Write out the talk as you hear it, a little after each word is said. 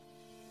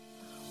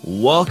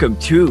Welcome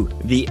to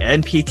the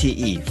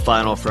NPTE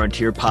Final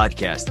Frontier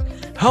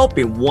podcast,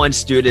 helping one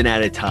student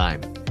at a time.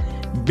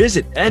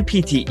 Visit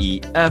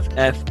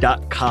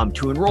NPTEFF.com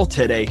to enroll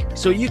today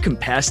so you can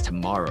pass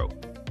tomorrow.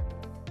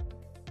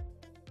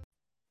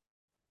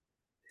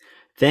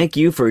 Thank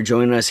you for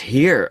joining us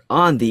here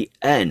on the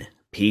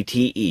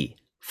NPTE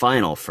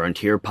Final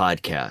Frontier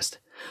podcast.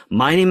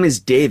 My name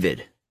is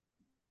David.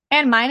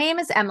 And my name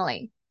is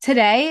Emily.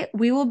 Today,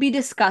 we will be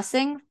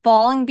discussing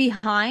falling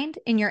behind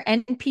in your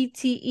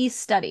NPTE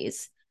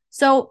studies.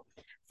 So,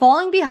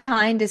 falling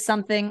behind is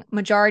something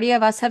majority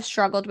of us have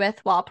struggled with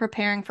while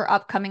preparing for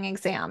upcoming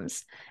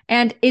exams.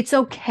 And it's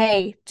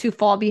okay to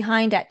fall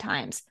behind at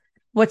times.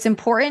 What's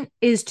important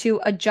is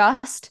to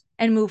adjust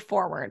and move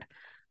forward.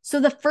 So,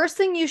 the first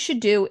thing you should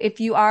do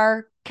if you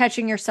are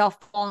catching yourself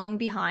falling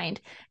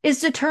behind is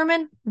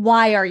determine,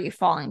 why are you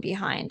falling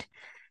behind?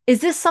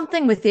 Is this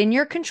something within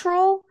your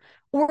control?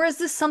 Or is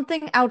this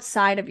something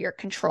outside of your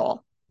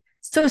control?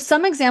 So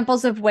some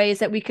examples of ways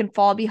that we can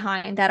fall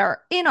behind that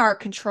are in our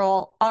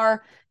control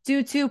are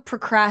due to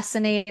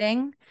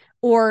procrastinating,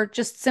 or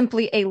just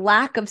simply a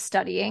lack of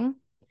studying,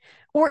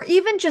 or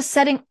even just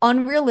setting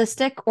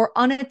unrealistic or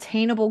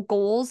unattainable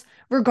goals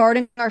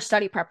regarding our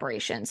study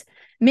preparations,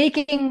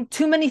 making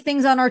too many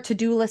things on our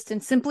to-do list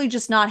and simply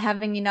just not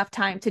having enough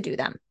time to do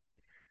them.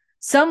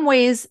 Some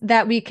ways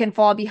that we can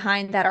fall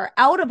behind that are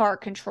out of our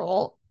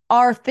control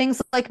are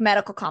things like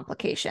medical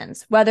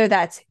complications, whether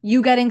that's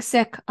you getting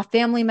sick, a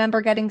family member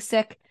getting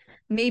sick,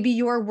 maybe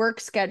your work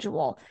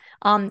schedule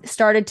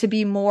started to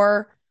be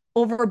more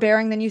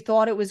overbearing than you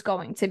thought it was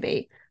going to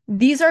be.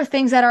 These are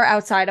things that are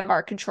outside of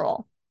our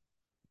control.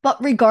 But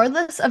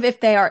regardless of if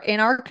they are in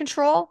our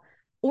control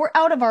or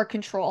out of our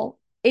control,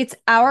 it's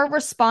our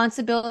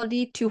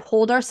responsibility to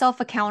hold ourselves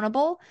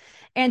accountable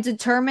and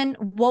determine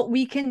what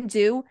we can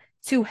do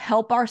to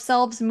help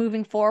ourselves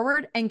moving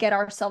forward and get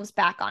ourselves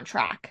back on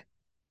track.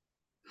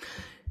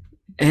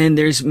 And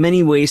there's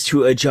many ways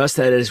to adjust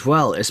that as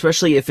well,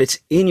 especially if it's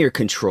in your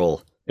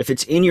control. If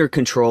it's in your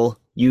control,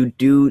 you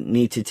do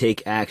need to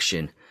take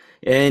action.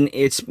 And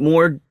it's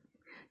more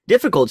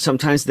difficult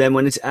sometimes than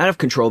when it's out of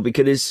control,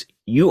 because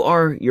you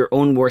are your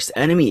own worst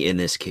enemy in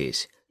this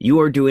case.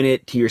 You are doing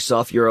it to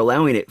yourself. You're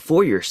allowing it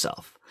for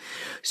yourself.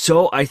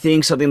 So I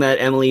think something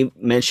that Emily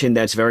mentioned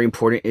that's very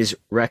important is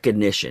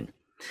recognition.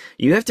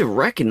 You have to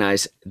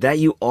recognize that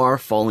you are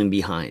falling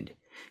behind.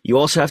 You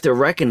also have to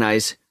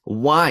recognize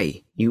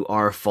why you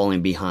are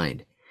falling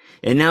behind.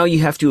 And now you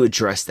have to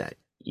address that.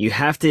 You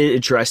have to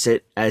address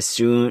it as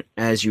soon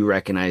as you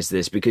recognize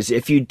this, because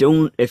if you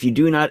do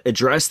not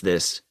address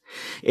this,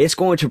 it's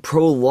going to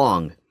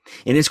prolong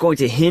and it's going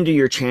to hinder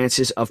your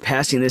chances of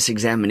passing this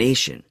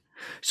examination.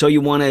 So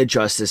you want to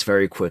adjust this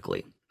very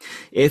quickly.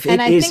 I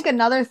think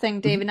another thing,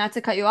 David, not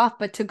to cut you off,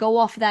 but to go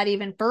off that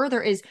even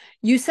further, is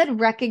you said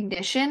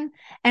recognition.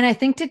 And I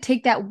think to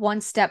take that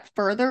one step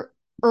further,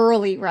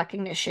 early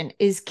recognition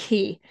is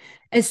key.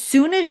 As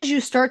soon as you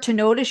start to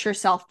notice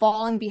yourself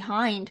falling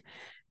behind,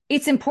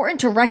 it's important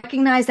to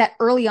recognize that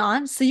early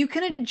on so you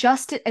can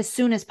adjust it as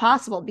soon as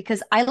possible,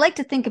 because I like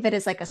to think of it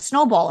as like a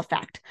snowball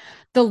effect.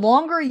 The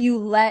longer you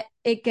let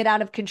it get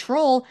out of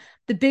control,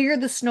 the bigger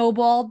the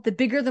snowball, the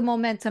bigger the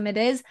momentum it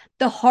is,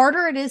 the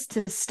harder it is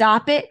to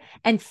stop it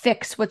and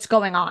fix what's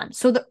going on.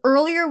 So the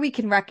earlier we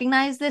can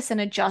recognize this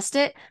and adjust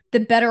it, the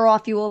better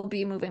off you will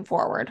be moving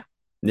forward.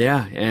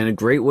 Yeah, and a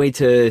great way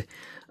to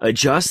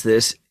adjust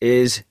this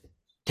is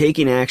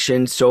taking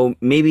action. So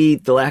maybe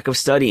the lack of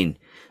studying,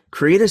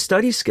 create a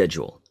study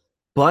schedule,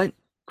 but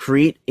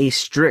create a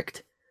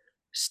strict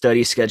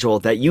study schedule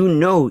that you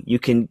know you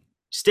can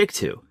stick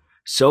to.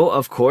 So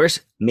of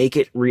course, make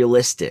it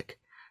realistic,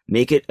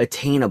 make it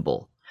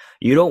attainable.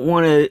 You don't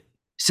want to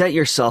set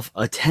yourself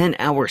a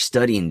 10-hour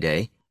studying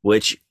day,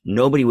 which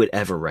nobody would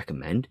ever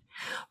recommend,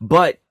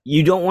 but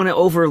you don't want to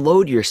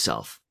overload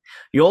yourself.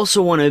 You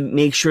also want to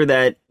make sure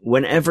that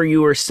whenever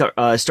you are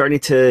starting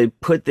to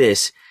put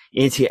this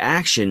into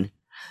action,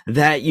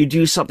 that you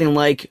do something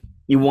like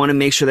you want to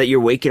make sure that you're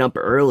waking up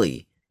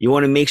early. You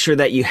want to make sure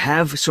that you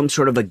have some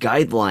sort of a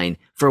guideline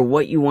for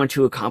what you want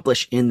to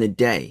accomplish in the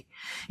day.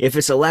 If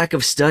it's a lack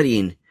of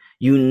studying,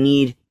 you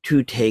need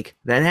to take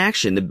that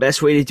action. The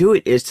best way to do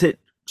it is to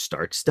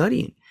start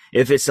studying.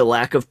 If it's a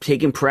lack of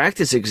taking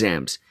practice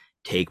exams,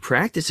 take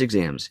practice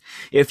exams.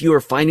 If you are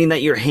finding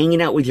that you're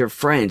hanging out with your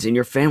friends and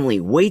your family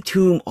way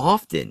too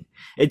often,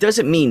 it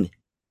doesn't mean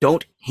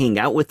don't hang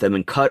out with them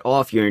and cut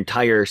off your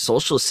entire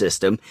social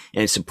system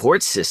and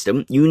support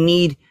system. You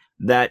need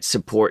that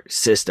support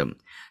system.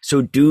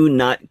 So do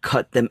not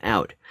cut them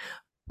out.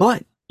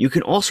 But you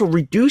can also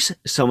reduce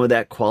some of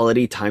that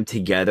quality time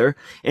together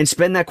and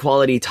spend that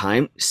quality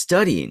time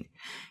studying.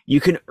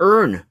 You can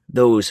earn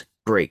those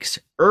breaks,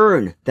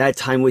 earn that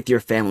time with your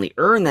family,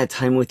 earn that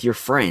time with your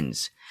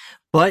friends.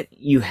 But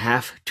you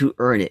have to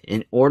earn it.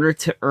 In order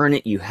to earn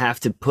it, you have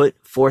to put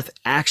forth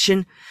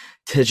action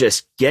to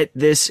just get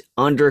this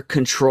under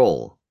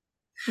control.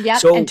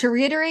 Yep. And to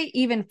reiterate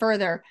even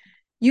further,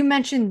 you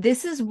mentioned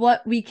this is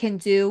what we can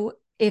do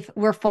if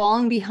we're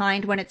falling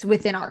behind when it's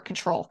within our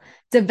control.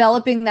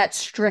 Developing that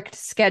strict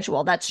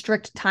schedule, that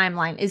strict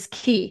timeline is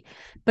key.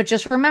 But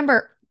just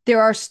remember,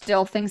 there are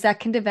still things that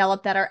can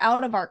develop that are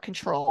out of our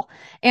control.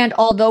 And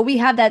although we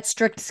have that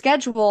strict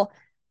schedule,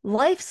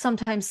 life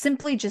sometimes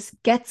simply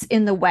just gets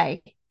in the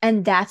way.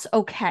 And that's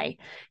okay.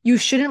 You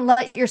shouldn't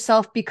let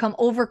yourself become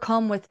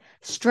overcome with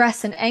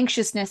stress and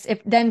anxiousness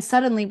if then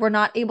suddenly we're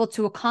not able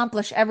to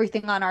accomplish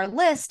everything on our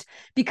list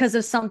because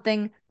of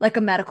something like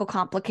a medical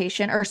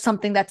complication or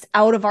something that's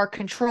out of our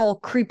control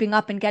creeping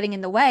up and getting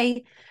in the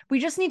way. We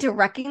just need to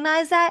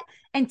recognize that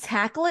and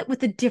tackle it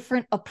with a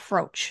different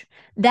approach.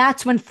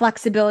 That's when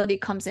flexibility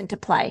comes into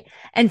play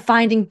and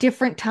finding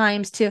different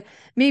times to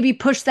maybe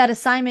push that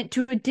assignment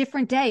to a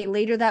different day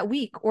later that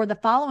week or the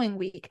following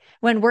week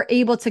when we're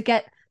able to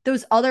get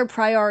those other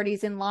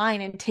priorities in line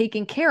and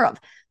taken care of.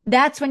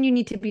 That's when you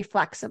need to be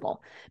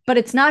flexible. But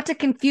it's not to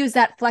confuse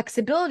that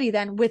flexibility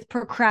then with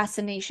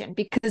procrastination,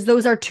 because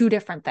those are two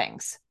different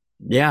things.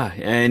 Yeah,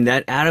 and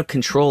that out of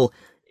control,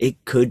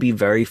 it could be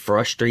very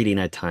frustrating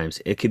at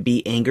times. It could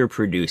be anger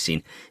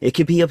producing. It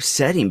could be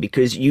upsetting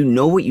because you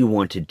know what you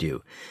want to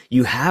do.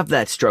 You have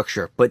that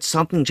structure, but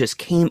something just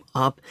came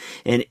up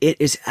and it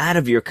is out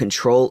of your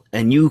control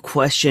and you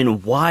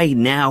question why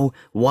now?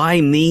 Why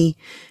me?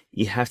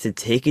 You have to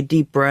take a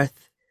deep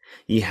breath.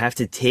 You have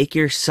to take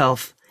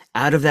yourself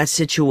out of that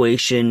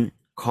situation,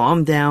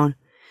 calm down,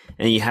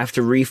 and you have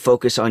to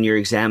refocus on your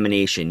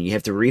examination. You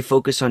have to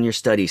refocus on your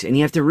studies, and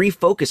you have to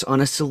refocus on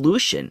a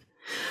solution.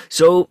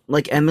 So,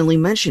 like Emily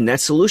mentioned,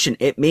 that solution,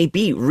 it may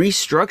be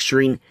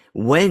restructuring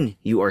when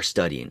you are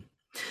studying,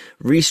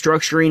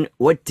 restructuring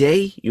what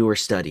day you are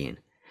studying.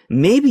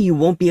 Maybe you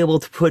won't be able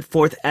to put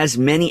forth as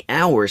many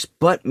hours,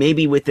 but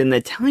maybe within the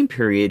time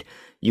period,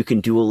 you can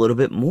do a little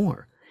bit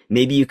more.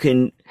 Maybe you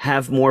can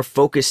have more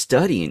focused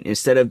studying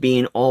instead of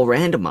being all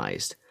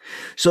randomized.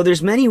 So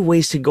there's many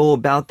ways to go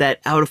about that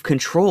out of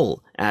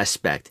control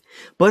aspect.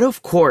 But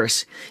of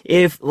course,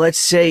 if let's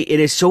say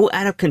it is so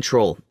out of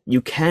control,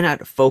 you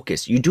cannot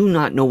focus, you do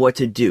not know what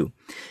to do.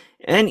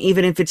 And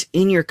even if it's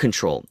in your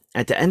control,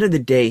 at the end of the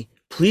day,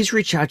 please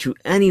reach out to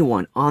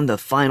anyone on the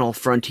Final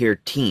Frontier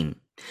team.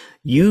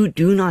 You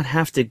do not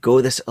have to go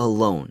this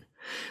alone.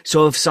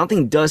 So if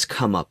something does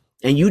come up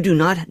and you do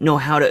not know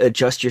how to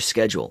adjust your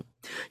schedule,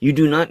 you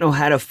do not know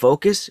how to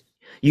focus,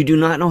 you do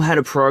not know how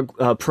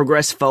to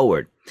progress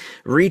forward,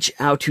 reach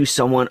out to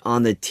someone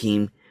on the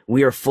team.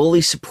 We are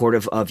fully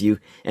supportive of you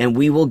and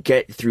we will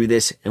get through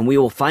this and we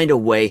will find a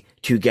way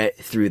to get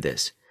through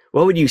this.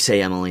 What would you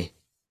say, Emily?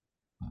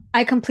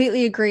 I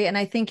completely agree. And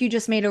I think you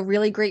just made a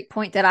really great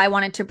point that I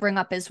wanted to bring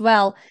up as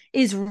well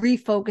is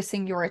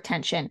refocusing your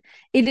attention.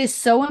 It is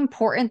so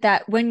important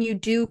that when you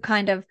do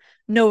kind of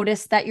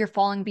notice that you're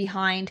falling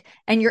behind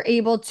and you're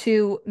able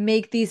to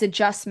make these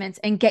adjustments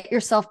and get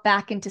yourself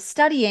back into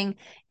studying,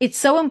 it's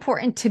so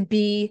important to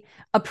be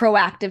a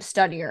proactive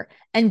studier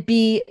and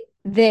be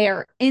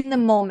there in the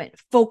moment,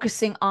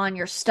 focusing on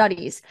your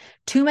studies.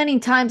 Too many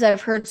times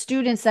I've heard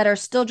students that are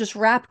still just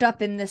wrapped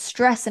up in this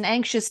stress and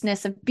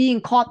anxiousness of being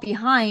caught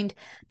behind,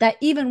 that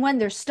even when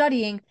they're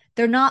studying,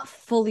 they're not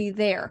fully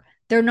there.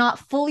 They're not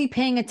fully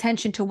paying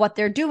attention to what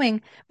they're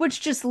doing,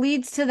 which just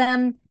leads to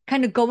them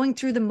kind of going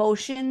through the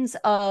motions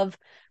of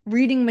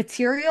reading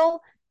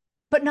material,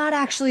 but not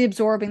actually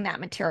absorbing that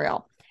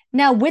material.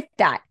 Now, with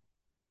that,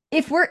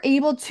 if we're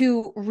able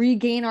to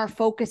regain our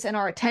focus and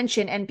our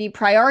attention and be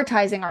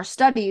prioritizing our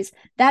studies,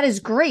 that is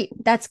great.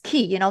 That's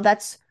key.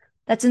 That's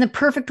in the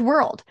perfect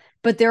world.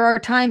 But there are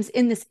times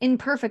in this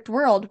imperfect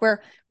world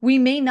where we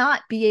may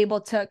not be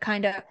able to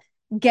kind of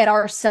get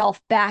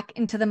ourselves back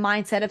into the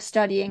mindset of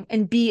studying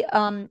and be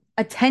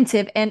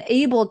attentive and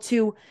able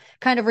to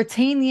kind of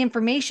retain the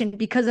information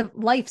because of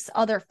life's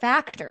other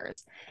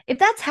factors. If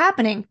that's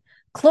happening,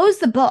 close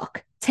the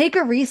book, take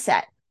a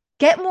reset,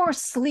 get more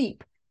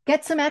sleep,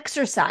 get some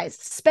exercise,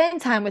 spend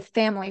time with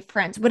family,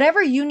 friends,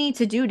 whatever you need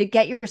to do to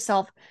get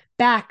yourself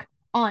back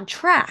on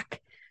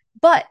track.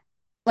 But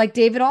like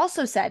David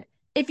also said,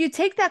 if you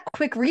take that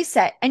quick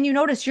reset and you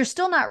notice you're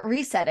still not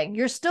resetting,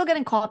 you're still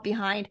getting caught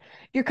behind,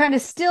 you're kind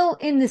of still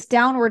in this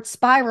downward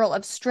spiral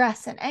of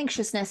stress and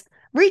anxiousness,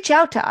 reach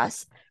out to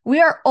us. We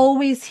are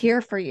always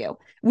here for you.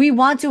 We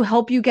want to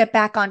help you get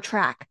back on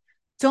track.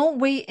 Don't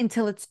wait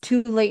until it's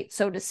too late,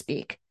 so to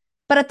speak.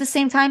 But at the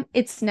same time,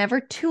 it's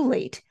never too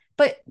late.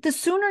 But the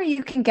sooner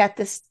you can get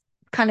this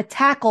kind of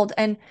tackled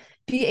and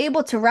be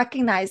able to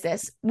recognize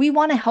this, we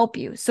want to help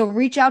you. So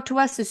reach out to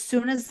us as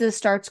soon as this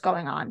starts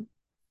going on.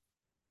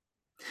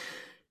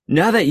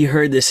 Now that you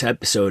heard this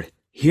episode,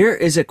 here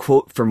is a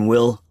quote from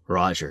Will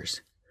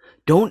Rogers.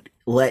 Don't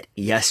let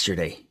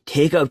yesterday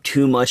take up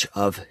too much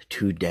of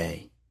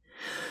today.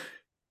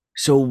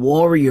 So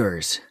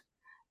warriors,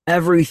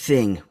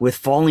 everything with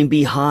falling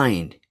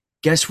behind,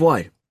 guess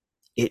what?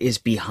 It is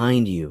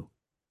behind you.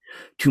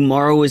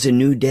 Tomorrow is a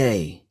new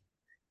day.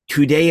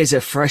 Today is a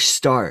fresh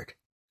start.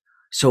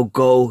 So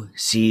go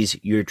seize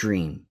your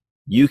dream.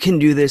 You can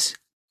do this,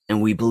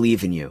 and we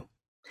believe in you.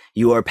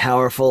 You are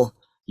powerful.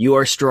 You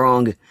are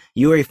strong.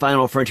 You are a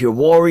Final Frontier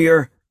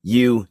warrior.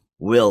 You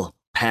will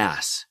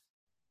pass.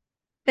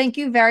 Thank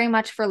you very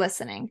much for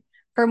listening.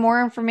 For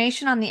more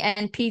information on the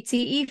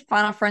NPTE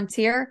Final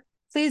Frontier,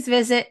 please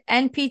visit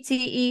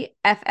npteff.com.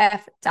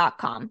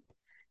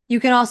 You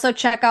can also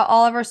check out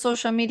all of our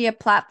social media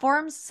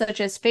platforms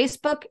such as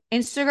Facebook,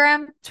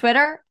 Instagram,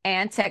 Twitter,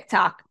 and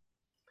TikTok.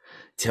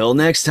 Till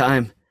next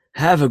time,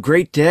 have a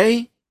great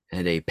day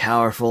and a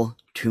powerful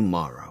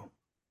tomorrow.